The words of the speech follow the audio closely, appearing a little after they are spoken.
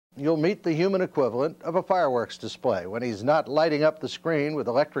you'll meet the human equivalent of a fireworks display. When he's not lighting up the screen with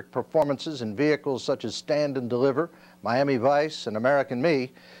electric performances in vehicles such as Stand and Deliver, Miami Vice, and American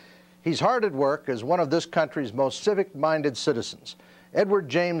Me, he's hard at work as one of this country's most civic-minded citizens. Edward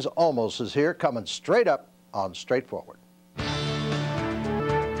James Olmos is here, coming straight up on Straightforward.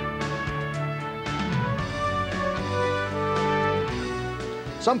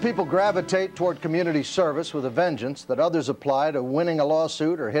 Some people gravitate toward community service with a vengeance that others apply to winning a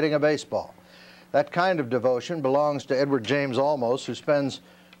lawsuit or hitting a baseball. That kind of devotion belongs to Edward James Olmos, who spends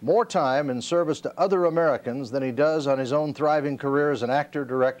more time in service to other Americans than he does on his own thriving career as an actor,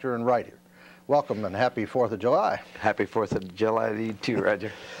 director, and writer. Welcome and happy 4th of July. Happy 4th of July to you too,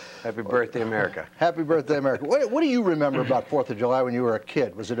 Roger. Happy birthday, America. Happy birthday, America. What do you remember about 4th of July when you were a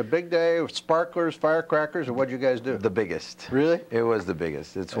kid? Was it a big day with sparklers, firecrackers, or what did you guys do? The biggest. Really? It was the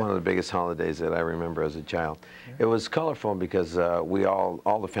biggest. It's one of the biggest holidays that I remember as a child. It was colorful because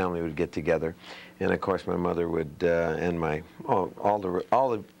all the family would get together, and of course my mother would and all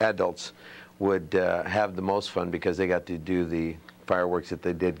the adults would have the most fun because they got to do the fireworks that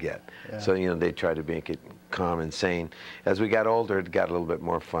they did get. Yeah. So they tried to make it calm and sane. As we got older, it got a little bit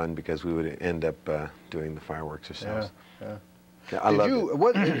more fun because we would end up doing the fireworks ourselves. Yeah. I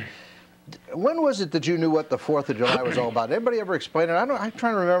loved it. When was it that you knew what the 4th of July was all about? Anybody ever explain it? I'm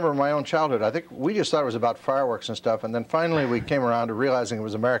trying to remember my own childhood. I think we just thought it was about fireworks and stuff, and then finally we came around to realizing it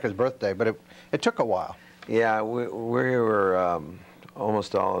was America's birthday, but it took a while. Yeah, we were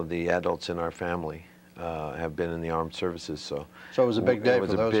almost all of the adults in our family have been in the armed services, so it was a big day. It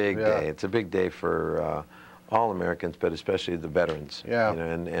was a big day. It's a big day for all Americans, but especially the veterans. Yeah.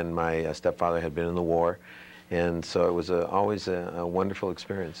 And my stepfather had been in the war, and so it was always a wonderful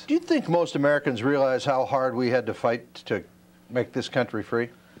experience. Do you think most Americans realize how hard we had to fight to make this country free?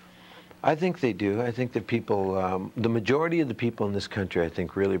 I think they do. I think that people, the majority of the people in this country, I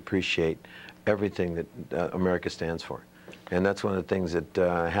think, really appreciate everything that America stands for. And that's one of the things that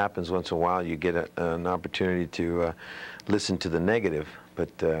happens once in a while. You get an opportunity to listen to the negative, but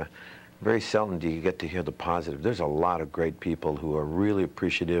very seldom do you get to hear the positive. There's a lot of great people who are really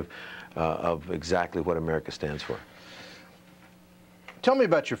appreciative of exactly what America stands for. Tell me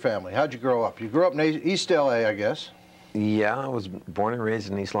about your family. How'd you grow up? You grew up in East LA, I guess. Yeah, I was born and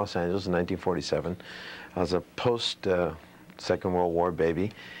raised in East Los Angeles in 1947. I was a post-Second World War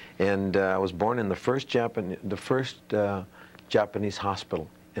baby, and I was born in the first Japanese hospital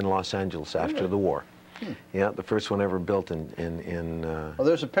in Los Angeles after the war. Yeah, the first one ever built in well,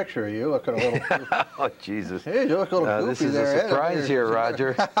 there's a picture of you looking a little... Oh, Jesus. Hey, you look a little goofy there. This is a surprise here,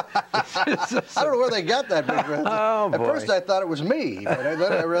 Roger. I don't know where they got that picture. Oh, boy. At first I thought it was me, but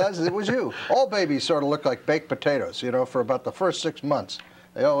then I realized it was you. All babies sort of look like baked potatoes, for about the first 6 months.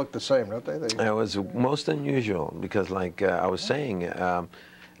 They all look the same, don't they? It was most unusual because, like I was saying,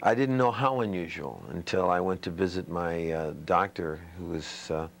 I didn't know how unusual until I went to visit my doctor, who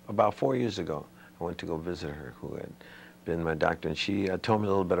was about 4 years ago. I went to go visit her, who had been my doctor, and she told me a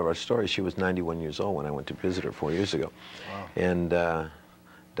little bit of our story. She was 91 years old when I went to visit her 4 years ago. Wow. And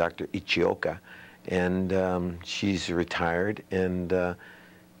Dr. Ichioka, and she's retired, and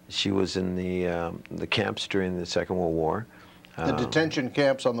she was in the camps during the Second World War. The detention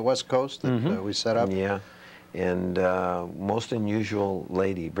camps on the West Coast that we set up? Yeah. And most unusual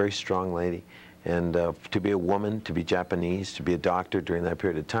lady, very strong lady. And to be a woman, to be Japanese, to be a doctor during that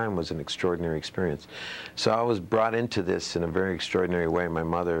period of time was an extraordinary experience. So I was brought into this in a very extraordinary way. My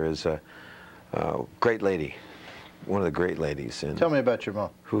mother is a great lady, one of the great ladies. And tell me about your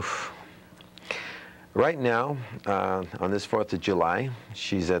mom. Oof. Right now, on this 4th of July,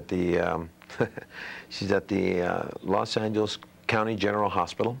 she's at the Los Angeles County General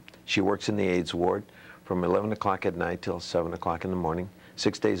Hospital. She works in the AIDS ward from 11 o'clock at night till 7 o'clock in the morning,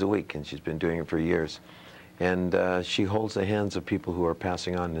 6 days a week, and she's been doing it for years. And she holds the hands of people who are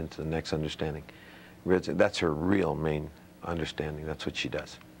passing on into the next understanding. That's her real main understanding. That's what she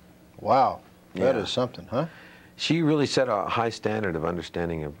does. Wow, that is something, huh? She really set a high standard of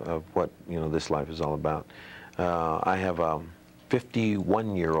understanding of what this life is all about. I have a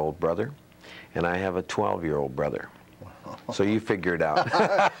 51-year-old brother, and I have a 12-year-old brother. So you figure it out.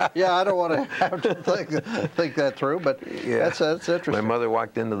 Yeah, I don't want to have to think that through, but yeah. That's interesting. My mother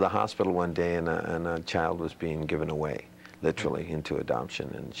walked into the hospital one day, and a child was being given away, literally, into adoption.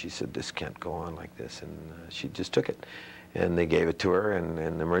 And she said, "This can't go on like this." And she just took it. And they gave it to her in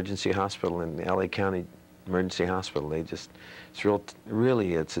the emergency hospital, in the LA County Emergency Hospital. It's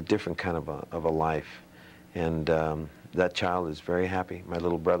really, it's a different kind of a life. And that child is very happy. My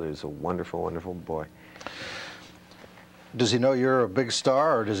little brother is a wonderful, wonderful boy. Does he know you're a big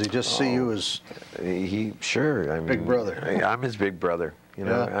star, or does he just see you as sure? I mean, big brother? I'm his big brother. You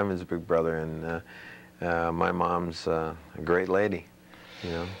know, Yeah. I'm his big brother, and my mom's a great lady.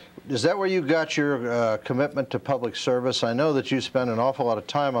 You know. Is that where you got your commitment to public service? I know that you spend an awful lot of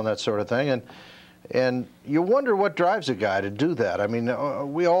time on that sort of thing, and you wonder what drives a guy to do that. I mean,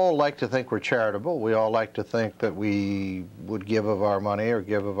 we all like to think we're charitable. We all like to think that we would give of our money or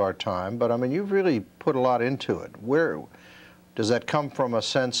give of our time. But I mean, you've really put a lot into it. Where does that come from? A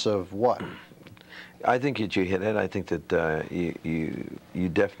sense of what? I think that you hit it. I think that you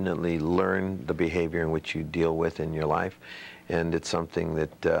definitely learn the behavior in which you deal with in your life, and it's something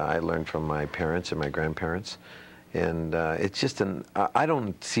that I learned from my parents and my grandparents. And it's just I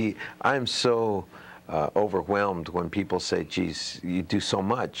don't see, I'm so overwhelmed when people say, geez, you do so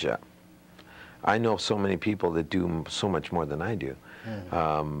much. I know so many people that do so much more than I do.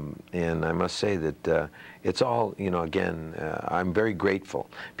 And I must say that it's all, you know, again, I'm very grateful.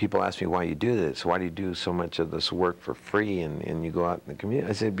 People ask me why you do this, why do you do so much of this work for free and you go out in the community.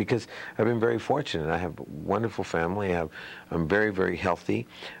 I say, because I've been very fortunate. I have a wonderful family. I'm very, very healthy.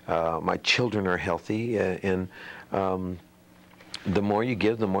 My children are healthy, and the more you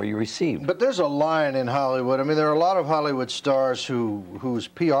give, the more you receive. But there's a line in Hollywood. I mean, there are a lot of Hollywood stars whose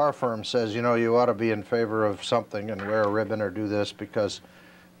PR firm says, you know, you ought to be in favor of something and wear a ribbon or do this because,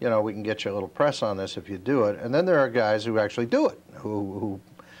 you know, we can get you a little press on this if you do it. And then there are guys who actually do it, who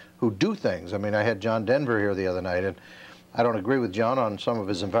do things. I mean, I had John Denver here the other night, and I don't agree with John on some of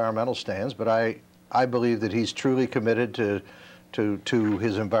his environmental stands, but I believe that he's truly committed to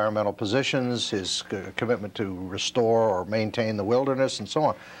his environmental positions, his commitment to restore or maintain the wilderness, and so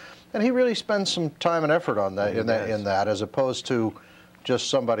on. And he really spends some time and effort on that, in that, as opposed to just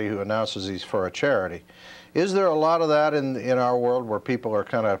somebody who announces he's for a charity. Is there a lot of that in our world where people are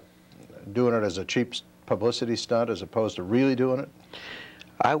kind of doing it as a cheap publicity stunt as opposed to really doing it?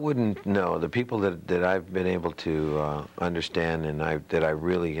 I wouldn't know. The people that I've been able to understand and that I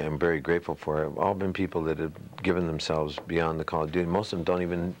really am very grateful for have all been people that have given themselves beyond the call of duty. Most of them don't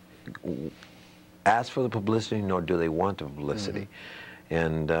even ask for the publicity, nor do they want the publicity.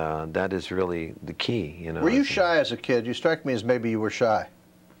 And that is really the key. You know. Were you shy as a kid? You strike me as maybe you were shy.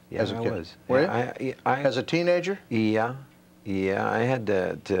 Yeah, as a kid. I was. Were you? As a teenager? Yeah. I had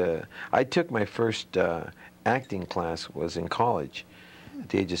I took my first acting class was in college at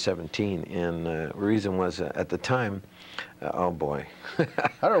the age of 17, and the reason was at the time, oh boy. I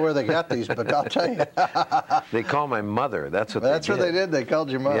don't know where they got these, but I'll tell you. They called my mother. That's what That's they did. what they did. They called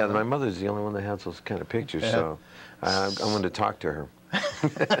your mother. Yeah, my mother's the only one that has those kind of pictures, so I'm going to talk to her.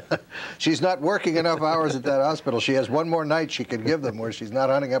 She's not working enough hours at that hospital. She has one more night she could give them where she's not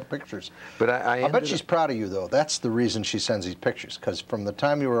hunting up pictures. But I bet she's proud of you, though. That's the reason she sends these pictures, because from the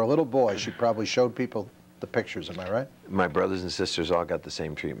time you were a little boy, she probably showed people the pictures. Am I right? My brothers and sisters all got the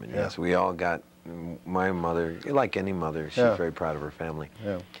same treatment, yes. We all got, my mother, like any mother, she's very proud of her family.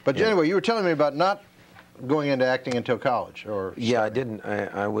 Yeah. But anyway, you were telling me about not going into acting until college, or... Yeah, I didn't.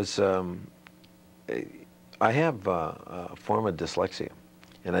 I was... I have a form of dyslexia,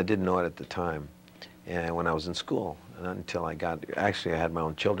 and I didn't know it at the time. And when I was in school, until I got, actually I had my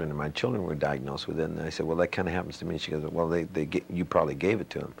own children, and my children were diagnosed with it, and I said, well, that kind of happens to me. She goes, well, you probably gave it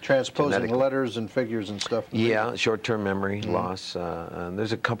to them. Transposing letters and figures and stuff? Yeah, short-term memory loss.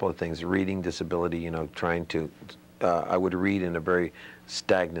 There's a couple of things, reading disability, you know, trying to, I would read in a very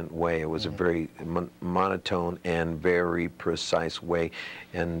stagnant way. It was a very monotone and very precise way,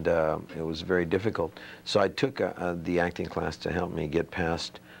 and it was very difficult. So I took the acting class to help me get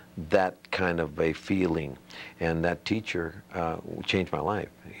past that kind of a feeling, and that teacher changed my life.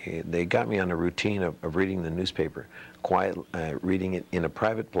 They got me on a routine of reading the newspaper, reading it in a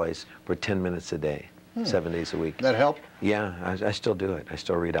private place for 10 minutes a day, 7 days a week. That helped? Yeah, I still do it. I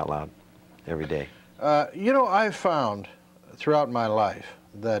still read out loud every day. You know, I've found throughout my life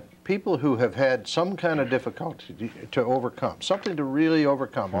that people who have had some kind of difficulty to overcome, something to really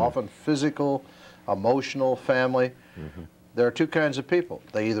overcome, often physical, emotional, family, there are two kinds of people.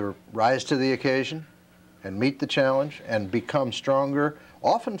 They either rise to the occasion and meet the challenge and become stronger,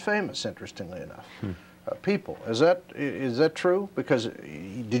 often famous, interestingly enough. People. Is that true? Because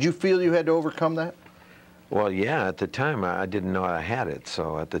did you feel you had to overcome that? Well, yeah, at the time I didn't know I had it,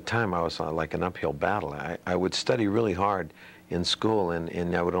 so at the time I was like an uphill battle. I would study really hard in school,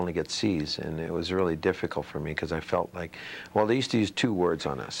 and I would only get C's, and it was really difficult for me because I felt like, well, they used to use two words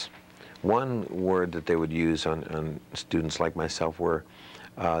on us. One word that they would use on students like myself were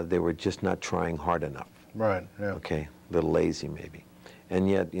they were just not trying hard enough. Right, yeah. Okay, a little lazy maybe. And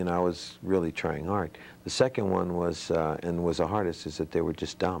yet, you know, I was really trying hard. The second one was, and was the hardest, is that they were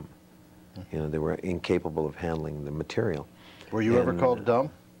just dumb. You know, they were incapable of handling the material. Were you ever called dumb?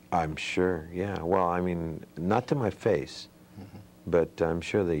 I'm sure, yeah. Well, I mean, not to my face, but I'm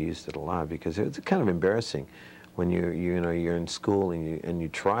sure they used it a lot because it's kind of embarrassing when you're in school and you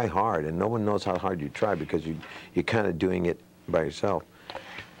try hard and no one knows how hard you try because you're kind of doing it by yourself.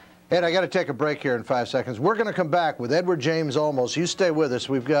 Ed, I got to take a break here in 5 seconds. We're going to come back with Edward James Olmos. You stay with us.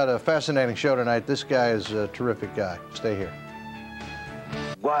 We've got a fascinating show tonight. This guy is a terrific guy. Stay here.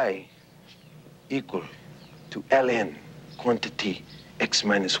 Y equal to ln quantity x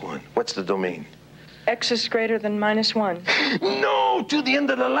minus 1. What's the domain? X is greater than -1. No, to the end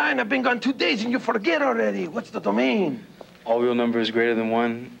of the line. I've been gone 2 days and you forget already. What's the domain? All real number is greater than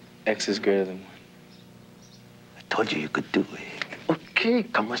 1. X is greater than 1. I told you could do it. Okay,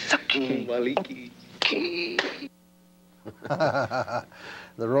 Kamasaki. Okay.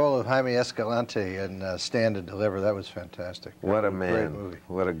 The role of Jaime Escalante in Stand and Deliver, that was fantastic. What a man. Great movie.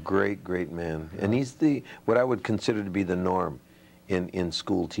 What a great, great man. And he's what I would consider to be the norm in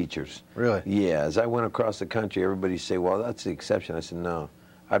school teachers. Really? Yeah, as I went across the country, everybody say, well, that's the exception. I said, no,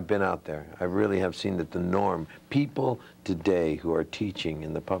 I've been out there. I really have seen that the norm, people today who are teaching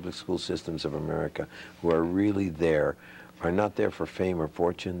in the public school systems of America, who are really there, are not there for fame or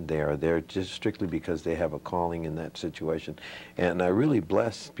fortune. They are there just strictly because they have a calling in that situation. And I really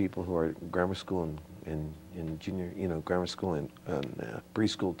bless people who are grammar school and junior, grammar school and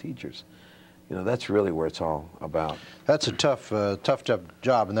preschool teachers. That's really where it's all about. That's a tough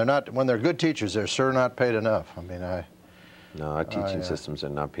job, and they're not. When they're good teachers, they're sure not paid enough. I mean, No, our teaching systems are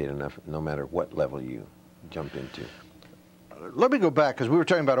not paid enough, no matter what level you jump into. Let me go back, because we were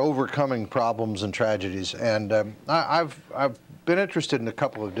talking about overcoming problems and tragedies, and I've been interested in a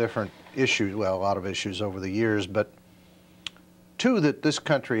couple of different issues, well, a lot of issues over the years, but two that this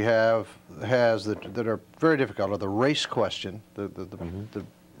country has that are very difficult are the race question, the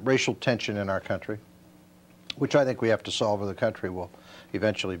racial tension in our country, which I think we have to solve or the country will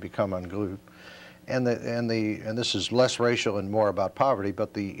eventually become unglued. And this is less racial and more about poverty,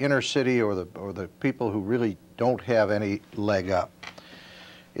 but the inner city or the people who really don't have any leg up.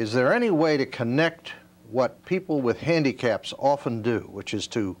 Is there any way to connect what people with handicaps often do, which is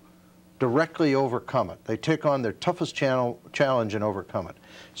to directly overcome it? They take on their toughest challenge and overcome it.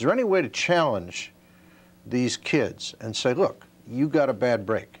 Is there any way to challenge these kids and say, look, you got a bad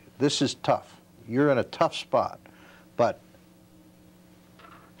break. This is tough. You're in a tough spot, but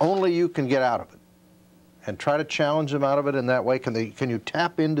only you can get out of it. And try to challenge them out of it in that way? Can you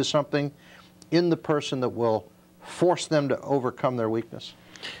tap into something in the person that will force them to overcome their weakness?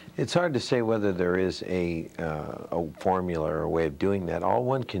 It's hard to say whether there is a formula or a way of doing that. All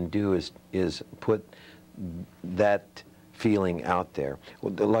one can do is put that feeling out there.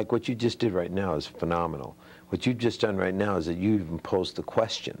 Like what you just did right now is phenomenal. What you've just done right now is that you even posed the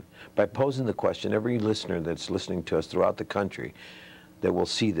question. By posing the question, every listener that's listening to us throughout the country that will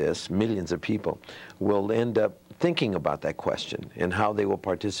see this, millions of people, will end up thinking about that question and how they will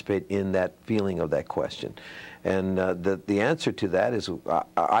participate in that feeling of that question. And the answer to that is,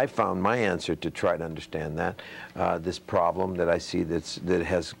 I found my answer to try to understand that, this problem that I see that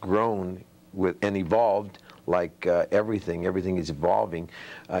has grown and evolved like everything is evolving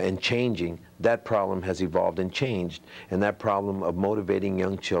and changing. That problem has evolved and changed, and that problem of motivating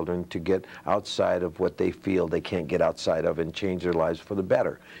young children to get outside of what they feel they can't get outside of and change their lives for the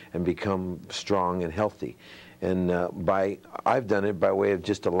better and become strong and healthy. And I've done it by way of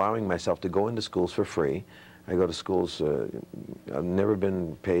just allowing myself to go into schools for free. I go to schools, I've never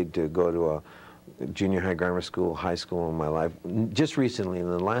been paid to go to a junior high grammar school, high school in my life. Just recently, in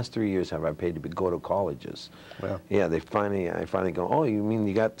the last 3 years, have I paid to go to colleges. Well, yeah, I finally go, oh, you mean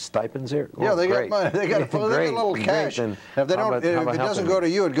you got stipends there? Yeah, oh, they great. got money. They got a little cash. And if they don't, if it doesn't go to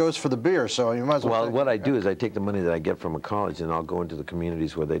you, it goes for the beer. So you might as well. Well, what I do is I take the money that I get from a college and I'll go into the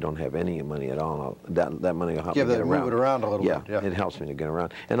communities where they don't have any money at all. That money will help me get around. Move it around a little bit. Yeah, it helps me to get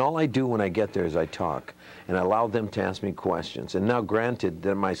around. And all I do when I get there is I talk and I allow them to ask me questions. And now, granted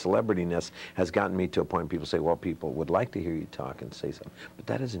that my celebrityness has gotten me to a point people say, well, people would like to hear you talk and say something. But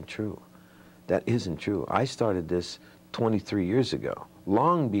that isn't true. That isn't true. I started this 23 years ago,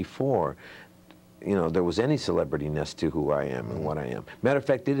 long before, there was any celebrityness to who I am and what I am. Matter of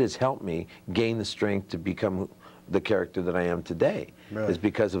fact, it has helped me gain the strength to become the character that I am today. Right. Is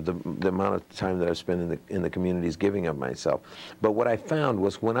because of the amount of time that I've spent in the communities giving of myself. But what I found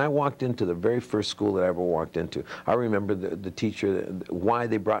was when I walked into the very first school that I ever walked into, I remember the teacher, why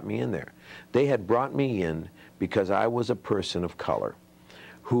they brought me in there. They had brought me in because I was a person of color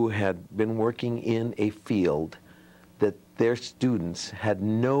who had been working in a field that their students had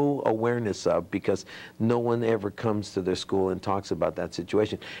no awareness of because no one ever comes to their school and talks about that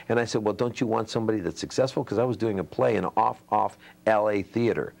situation. And I said, well, don't you want somebody that's successful? Because I was doing a play in off LA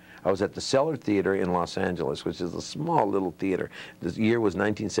theater. I was at the Cellar Theater in Los Angeles, which is a small little theater. The year was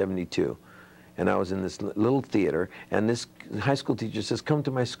 1972. And I was in this little theater, and this high school teacher says, "Come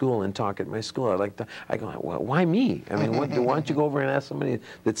to my school and talk at my school." I go, "Well, why me? I mean, why don't you go over and ask somebody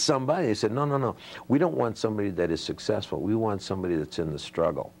that's somebody?" They said, "No. We don't want somebody that is successful. We want somebody that's in the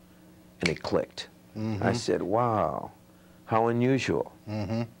struggle." And it clicked. I said, "Wow, how unusual."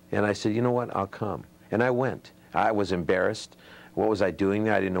 And I said, "You know what? I'll come." And I went. I was embarrassed. What was I doing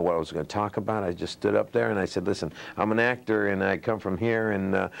there? I didn't know what I was going to talk about. I just stood up there and I said, "Listen, I'm an actor and I come from here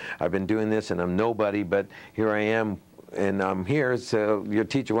and I've been doing this and I'm nobody, but here I am and I'm here. So your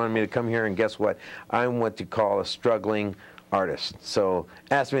teacher wanted me to come here and guess what? I'm what you call a struggling artist. So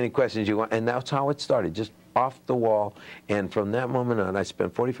ask me any questions you want." And that's how it started, just off the wall. And from that moment on, I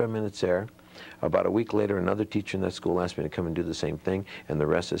spent 45 minutes there. About a week later, another teacher in that school asked me to come and do the same thing, and the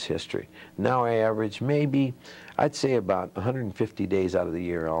rest is history. Now I average maybe, I'd say about 150 days out of the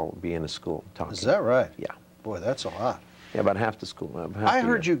year I'll be in a school talking. Is that right? Yeah. Boy, that's a lot. Yeah, about half the school. I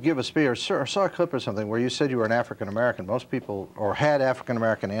heard you give a speech, or saw a clip or something, where you said you were an African-American. Most people, or had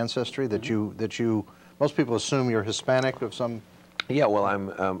African-American ancestry, most people assume you're Hispanic of some... Yeah,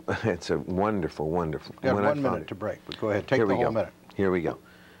 well, it's a wonderful, wonderful... You got 1 minute to break, but go ahead, take the whole minute. Here we go.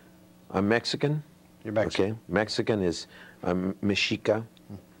 I'm Mexican. You're Mexican. Okay. Mexican is Mexica,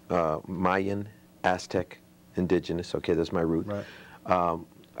 Mayan, Aztec, indigenous. Okay, that's my root. Right.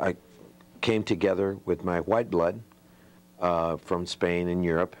 I came together with my white blood from Spain and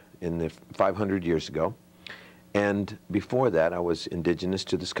Europe in the 500 years ago. And before that, I was indigenous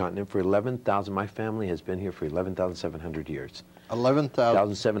to this continent for 11,000. My family has been here for 11,700 years.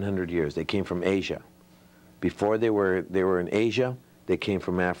 11,700 years. They came from Asia. Before they were in Asia, they came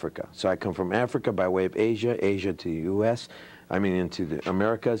from Africa. So I come from Africa by way of Asia, Asia to the U.S., I mean into the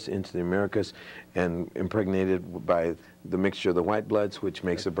Americas, and impregnated by the mixture of the white bloods, which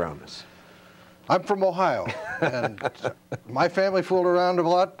makes the brownness. I'm from Ohio, and my family fooled around a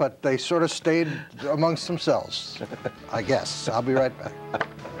lot, but they sort of stayed amongst themselves, I guess. I'll be right back.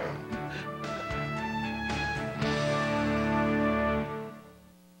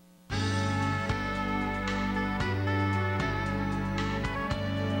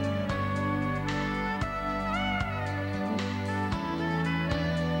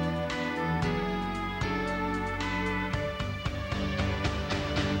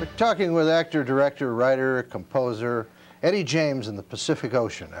 Talking with actor, director, writer, composer, Eddie James in the Pacific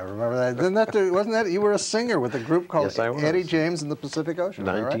Ocean. I remember that. Wasn't that, you were a singer with a group called Yes, I was. Eddie James in the Pacific Ocean,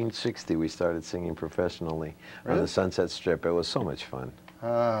 1960, we started singing professionally on the Sunset Strip. It was so much fun.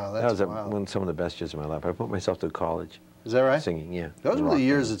 Oh, that's That was some of the best years of my life. I put myself through college. Is that right? Singing, yeah. Those were the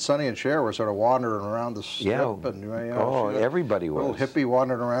years that Sonny and Cher were sort of wandering around the strip. Yeah. And, you know, Everybody was. Little hippie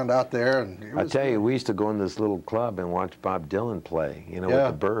wandering around out there. And I tell you, we used to go in this little club and watch Bob Dylan play, you know, with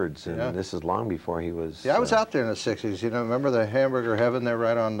the Byrds. And this is long before he was... Yeah, I was out there in the 60s. You know, remember the Hamburger Heaven there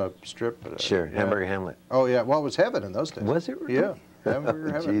right on the strip? Sure, Hamburger Hamlet. Oh, yeah. Well, it was heaven in those days. Was it really? Yeah.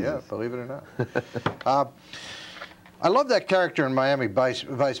 Hamburger Heaven, yeah, believe it or not. I love that character in Miami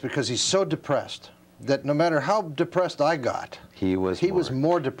Vice because he's so depressed that no matter how depressed I got, he was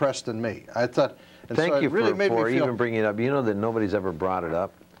more depressed than me. I thought. Thank you really for even bringing it up. You know that nobody's ever brought it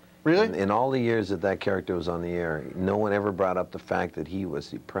up. Really? In all the years that character was on the air, no one ever brought up the fact that he was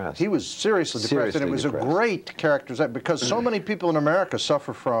depressed. He was seriously depressed, and it was a great characterization because so many people in America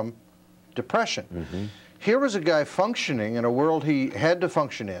suffer from depression. Here was a guy functioning in a world he had to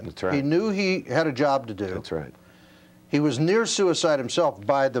function in. That's right. He knew he had a job to do. That's right. He was near suicide himself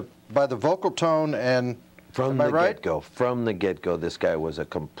by the vocal tone and. From the get-go, this guy was a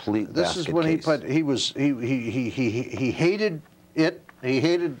complete This is when case. he hated it. He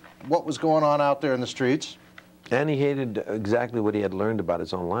hated what was going on out there in the streets. And he hated exactly what he had learned about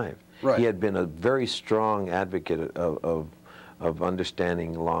his own life. Right. He had been a very strong advocate of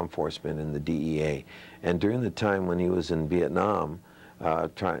understanding law enforcement and the DEA. And during the time when he was in Vietnam,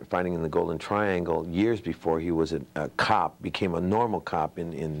 fighting in the Golden Triangle, years before he was a cop, became a normal cop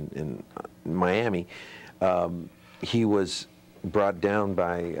in Miami, he was brought down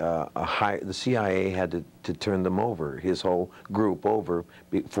by the CIA had to turn them over, his whole group over,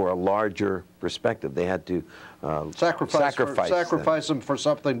 for a larger perspective. They had to sacrifice them for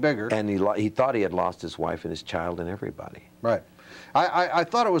something bigger. And he thought he had lost his wife and his child and everybody. Right. I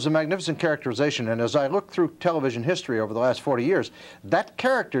thought it was a magnificent characterization, and as I look through television history over the last 40 years, that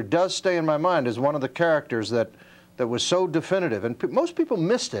character does stay in my mind as one of the characters that was so definitive, and most people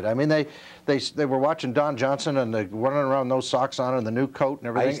missed it. I mean, they were watching Don Johnson and they running around with no socks on and the new coat and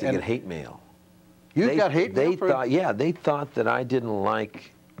everything. I used to get hate mail. You got hate mail? They thought that I didn't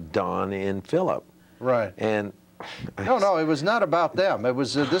like Don and Philip. Right. And No, it was not about them. It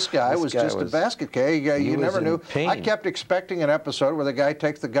was this guy was just a basket case. You never knew. Pain. I kept expecting an episode where the guy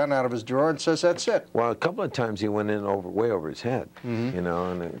takes the gun out of his drawer and says, "That's it." Well, a couple of times he went in way over his head, you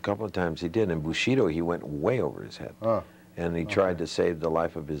know, and a couple of times he did. In Bushido, he went way over his head, and he tried to save the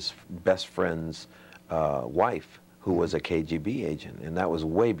life of his best friend's wife, who was a KGB agent, and that was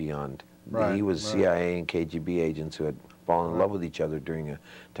way beyond. He was CIA and KGB agents who had fallen in love with each other during a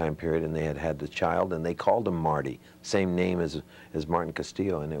time period, and they had the child, and they called him Marty, same name as Martin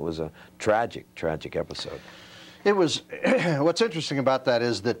Castillo, and it was a tragic episode. It was. What's interesting about that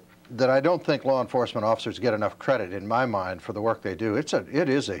is that I don't think law enforcement officers get enough credit, in my mind, for the work they do. It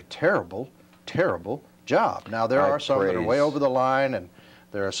is a terrible, terrible job. Now there are some that are way over the line, and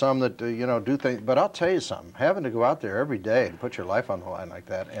there are some that you know, do things. But I'll tell you something: having to go out there every day and put your life on the line like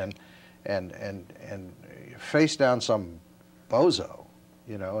that, and face down some bozo,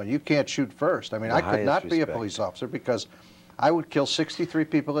 you know, and you can't shoot first. I mean, I could not be a police officer because I would kill 63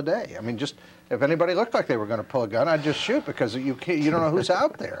 people a day. I mean, just if anybody looked like they were going to pull a gun, I'd just shoot because you don't know who's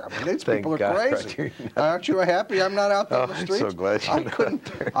out there. I mean, these people are crazy. Aren't you happy I'm not out there on the streets? I'm so glad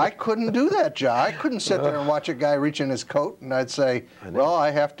you're I couldn't do that job. I couldn't sit there and watch a guy reach in his coat and I'd say, well, I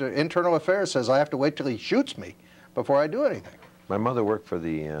have to. Internal Affairs says I have to wait till he shoots me before I do anything. My mother worked for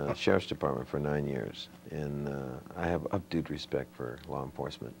the Sheriff's Department for 9 years, and I have updue respect for law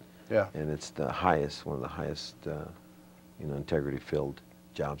enforcement. Yeah. And it's the highest, one of the highest, you know, integrity-filled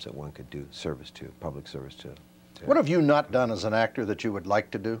jobs that one could do, public service to. What have you not done as an actor that you would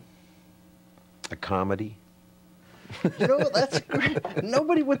like to do? A comedy. You know, that's great.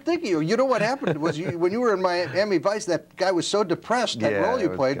 Nobody would think of you. You know what happened was when you were in Miami Vice, that guy was so depressed, that role you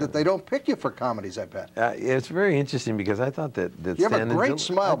played, that they don't pick you for comedies, I bet. It's very interesting because I thought that you have a great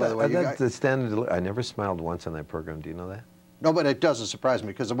smile, by the way. I never smiled once on that program. Do you know that? No, but it doesn't surprise me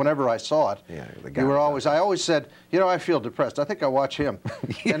because whenever I saw it, you were always. I always said, you know, I feel depressed. I think I'll watch him,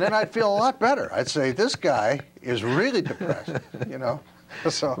 and then I'd feel a lot better. I'd say, this guy is really depressed. You know.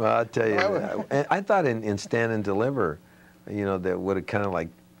 So, well, I'll tell you, I thought in Stand and Deliver, you know, that would have kind of like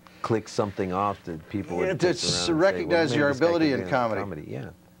clicked something off that people would to recognize your ability in comedy.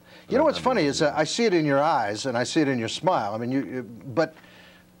 Yeah. You know what's funny is I see it in your eyes and I see it in your smile. I mean, but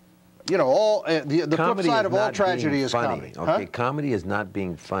you know, the flip side of all tragedy is comedy. Okay, comedy is not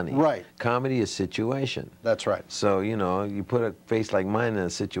being funny. Right. Comedy is situation. That's right. So, you know, you put a face like mine in a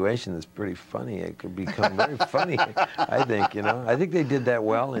situation that's pretty funny, it could become very funny, I think, you know. I think they did that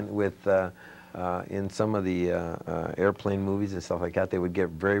well in some of the airplane movies and stuff like that. They would get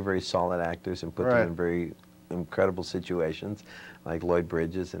very, very solid actors and put them in very incredible situations, like Lloyd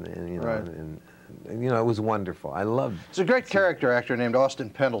Bridges, and you know, and you know, it was wonderful. I loved. It's a great character actor named Austin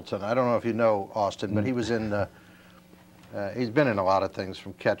Pendleton. I don't know if you know Austin, but he was in. He's been in a lot of things,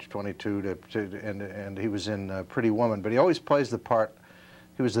 from Catch-22 and he was in Pretty Woman. But he always plays the part.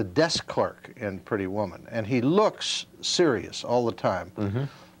 He was the desk clerk in Pretty Woman, and he looks serious all the time.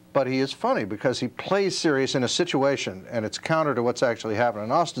 But he is funny because he plays serious in a situation, and it's counter to what's actually happening.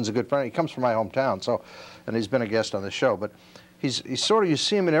 And Austin's a good friend. He comes from my hometown, so, and he's been a guest on the show. But he's sort of, you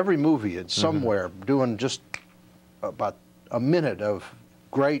see him in every movie. It's somewhere doing just about a minute of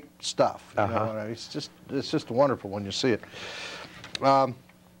great stuff. You know? It's just wonderful when you see it.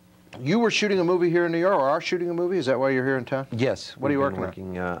 You were shooting a movie here in New York, or are shooting a movie? Is that why you're here in town? Yes. What are you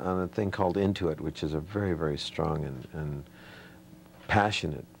working on a thing called Into It, which is a very, very strong and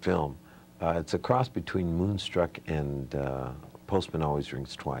passionate film. It's a cross between Moonstruck and Postman Always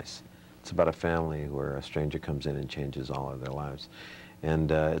Rings Twice. It's about a family where a stranger comes in and changes all of their lives.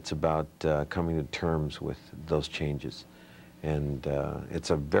 And it's about coming to terms with those changes. And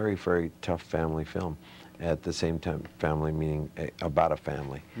it's a very, very tough family film. At the same time, family meaning about a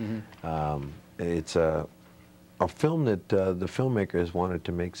family. It's a film that the filmmaker has wanted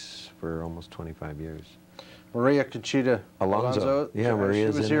to make for almost 25 years. Maria Conchita Alonso. Yeah,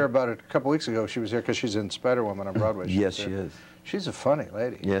 Maria's She was here about a couple weeks ago. She was here because she's in Spider-Woman on Broadway. Yes, she is. She's a funny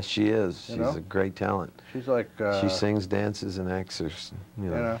lady. Yes, she is. She's a great talent. She's like... she sings, dances, and acts. You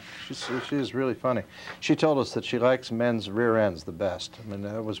know, she is really funny. She told us that she likes men's rear ends the best. I mean,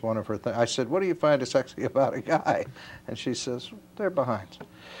 that was one of her things. I said, what do you find sexy about a guy? And she says, they're behinds.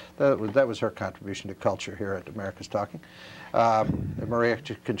 That was her contribution to culture here at America's Talking. Maria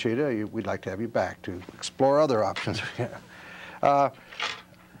Conchita, we'd like to have you back to explore other options.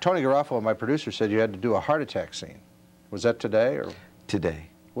 Tony Garofalo, my producer, said you had to do a heart attack scene. Was that today or? Today.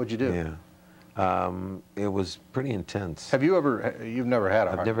 What'd you do? Yeah. It was pretty intense. Have you ever, you've never had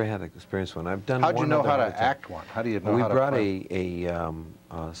a heart? I've never had to experience one. I've done How'd you know how to attack. act one? How do you know how to We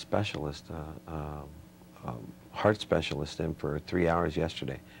brought a specialist, heart specialist in for 3 hours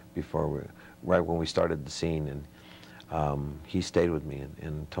yesterday before right when we started the scene, and he stayed with me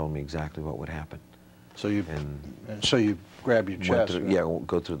and told me exactly what would happen. So you so you grab your chest. Yeah,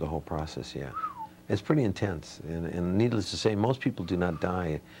 go through the whole process. Yeah, it's pretty intense, and needless to say, most people do not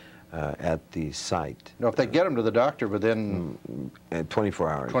die at the site. No, if they get them to the doctor within 24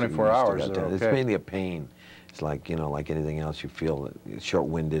 hours. 24 hours, they're okay. It's mainly a pain. It's like, you know, like anything else, you feel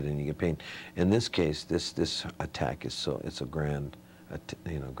short-winded and you get pain. In this case, this attack is it's a grand,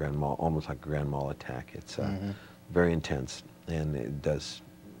 you know, grand mal, almost like a grand mal attack. It's very intense, and it does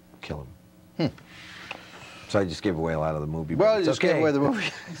kill him. So I just gave away a lot of the movie. Well, you just gave away the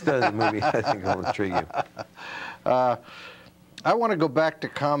movie. The movie, I think, will intrigue you. I want to go back to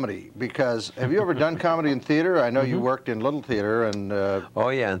comedy, because have you ever done comedy in theater? I know you worked in Little Theater and... Oh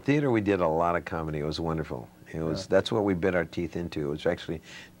yeah, in theater we did a lot of comedy. It was wonderful. It was that's what we bit our teeth into. It was actually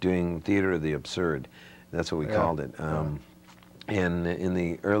doing theater of the absurd. That's what we called it. And in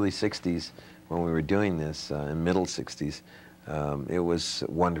the early '60s, when we were doing this, in middle '60s, it was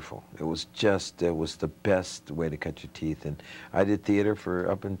wonderful. It was the best way to cut your teeth. And I did theater for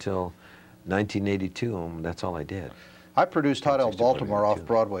up until 1982, and that's all I did. I produced Hot L Baltimore off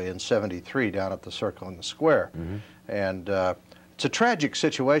Broadway in '73 down at the Circle in the Square, and it's a tragic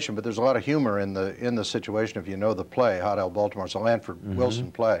situation, but there's a lot of humor in the situation if you know the play. Hot L Baltimore. It's a Lanford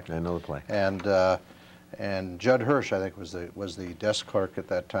Wilson play. I know the play. And Judd Hirsch, I think, was the desk clerk at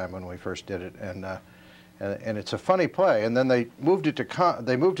that time when we first did it, and it's a funny play. And then they moved it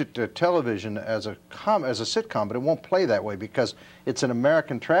to television as a sitcom, but it won't play that way because it's an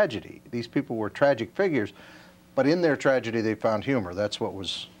American tragedy. These people were tragic figures. But in their tragedy, they found humor. That's what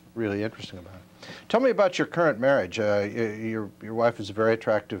was really interesting about it. Tell me about your current marriage. Your wife is a very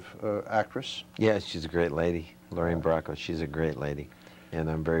attractive actress. Yeah, she's a great lady. Lorraine Bracco, she's a great lady. And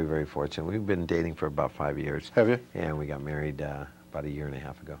I'm very, very fortunate. We've been dating for about 5 years. Have you? Yeah, and we got married about 1.5 years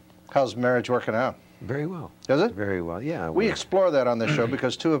ago. How's marriage working out? Very well. Does it? Very well, yeah. We explore that on this show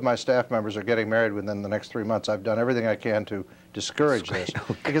because 2 of my staff members are getting married within the next 3 months. I've done everything I can to discourage this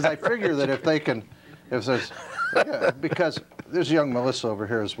because I figure that if they can... If there's, because there's young Melissa over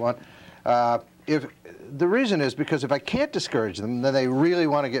here as one. If the reason is because if I can't discourage them, then they really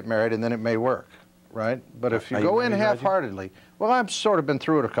want to get married, and then it may work, right? But if you go in half-heartedly, well, I've sort of been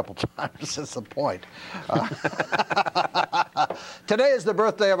through it a couple times. That's the point. Today is the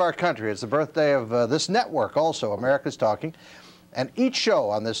birthday of our country. It's the birthday of this network, also America's Talking, and each show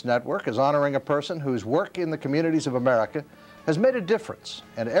on this network is honoring a person whose work in the communities of America has made a difference,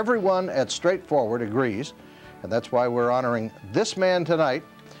 and everyone at Straightforward agrees, and that's why we're honoring this man tonight.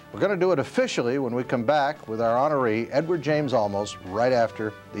 We're going to do it officially when we come back with our honoree, Edward James Olmos, right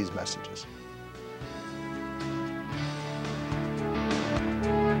after these messages.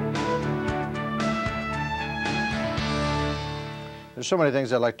 There's so many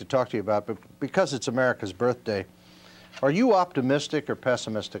things I'd like to talk to you about, but because it's America's birthday, are you optimistic or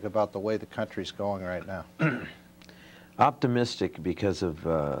pessimistic about the way the country's going right now? Optimistic because of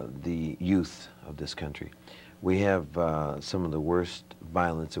the youth of this country. We have some of the worst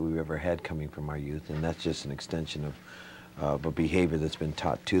violence that we've ever had coming from our youth, and that's just an extension of a behavior that's been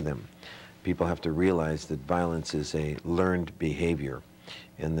taught to them. People have to realize that violence is a learned behavior,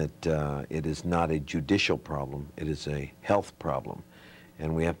 and that it is not a judicial problem, it is a health problem.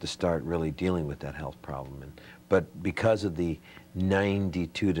 And we have to start really dealing with that health problem. But because of the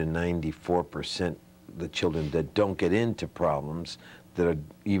 92 to 94% the children that don't get into problems, that are,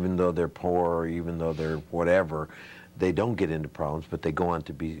 even though they're poor or even though they're whatever, they don't get into problems, but they go on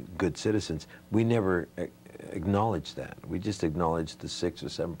to be good citizens. We never acknowledge that. We just acknowledge the 6 or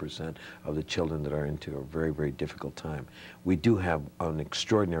 7% of the children that are into a very, very difficult time. We do have an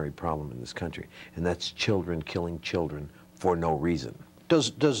extraordinary problem in this country, and that's children killing children for no reason.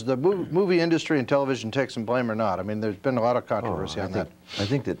 Does the movie industry and television take some blame or not? I mean, there's been a lot of controversy on that. I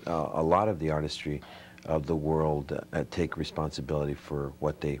think that a lot of the artistry of the world take responsibility for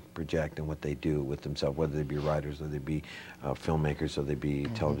what they project and what they do with themselves, whether they be writers or they be filmmakers or they be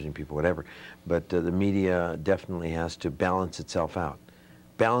television people, whatever. But the media definitely has to balance itself out.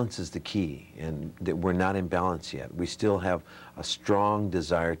 Balance is the key, and we're not in balance yet. We still have a strong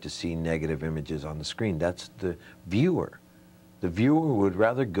desire to see negative images on the screen. That's the viewer. The viewer would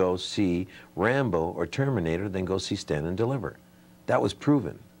rather go see Rambo or Terminator than go see Stand and Deliver. That was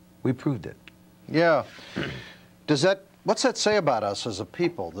proven. We proved it. Yeah. What's that say about us as a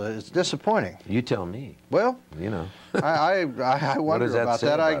people? It's disappointing. You tell me. Well, you know. I wonder about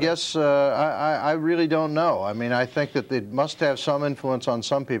that. I guess I really don't know. I mean, I think that it must have some influence on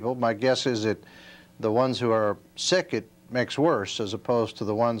some people. My guess is that the ones who are sick, it makes worse, as opposed to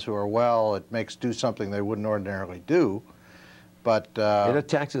the ones who are well, it makes do something they wouldn't ordinarily do. But it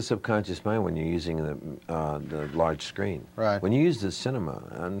attacks the subconscious mind when you're using the large screen. Right. When you use the cinema,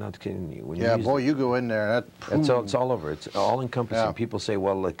 I'm not kidding you. When yeah, you use boy, you go in there. it's all over. It's all encompassing. Yeah. People say,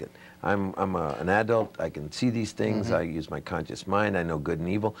 "Well, look, I'm an adult. I can see these things. I use my conscious mind. I know good and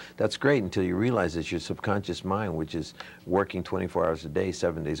evil." That's great until you realize that your subconscious mind, which is working 24 hours a day,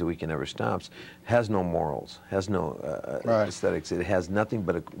 7 days a week, and never stops, has no morals, has no aesthetics. It has nothing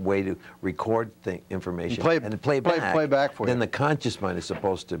but a way to record information and play back for you. Then the conscious mind is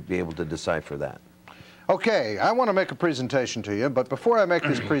supposed to be able to decipher that. Okay, I want to make a presentation to you, but before I make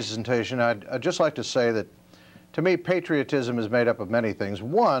this presentation, I'd just like to say that, to me, patriotism is made up of many things.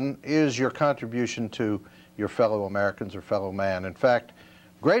 One is your contribution to your fellow Americans or fellow man. In fact,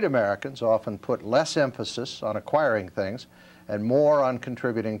 great Americans often put less emphasis on acquiring things and more on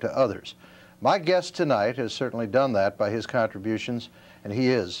contributing to others. My guest tonight has certainly done that by his contributions, and he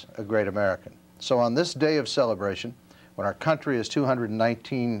is a great American. So on this day of celebration, when our country is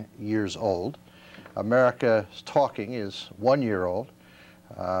 219 years old, America's talking is 1 year old.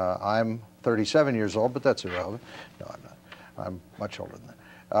 I'm 37 years old, but that's irrelevant. No, I'm not. I'm much older than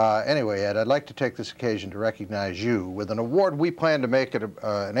that. Anyway, Ed, I'd like to take this occasion to recognize you with an award we plan to make at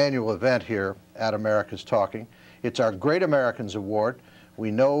an annual event here at America's Talking. It's our Great Americans Award.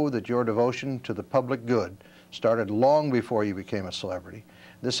 We know that your devotion to the public good started long before you became a celebrity.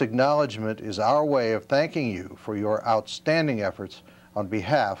 This acknowledgement is our way of thanking you for your outstanding efforts on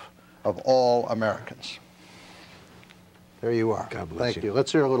behalf of all Americans. There you are. God bless Thank you.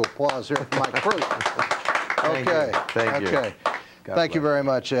 Let's hear a little applause here for my crew. Okay. Thank you. Okay. Thank you very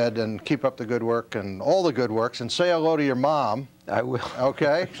much, Ed, and keep up the good work and all the good works, and say hello to your mom. I will.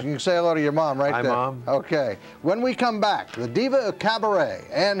 Okay? You can say hello to your mom right there. Hi, Mom. Okay. When we come back, the diva of cabaret,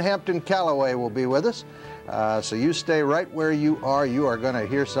 Ann Hampton Calloway, will be with us. So you stay right where you are. You are going to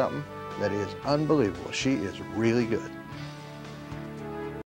hear something that is unbelievable. She is really good.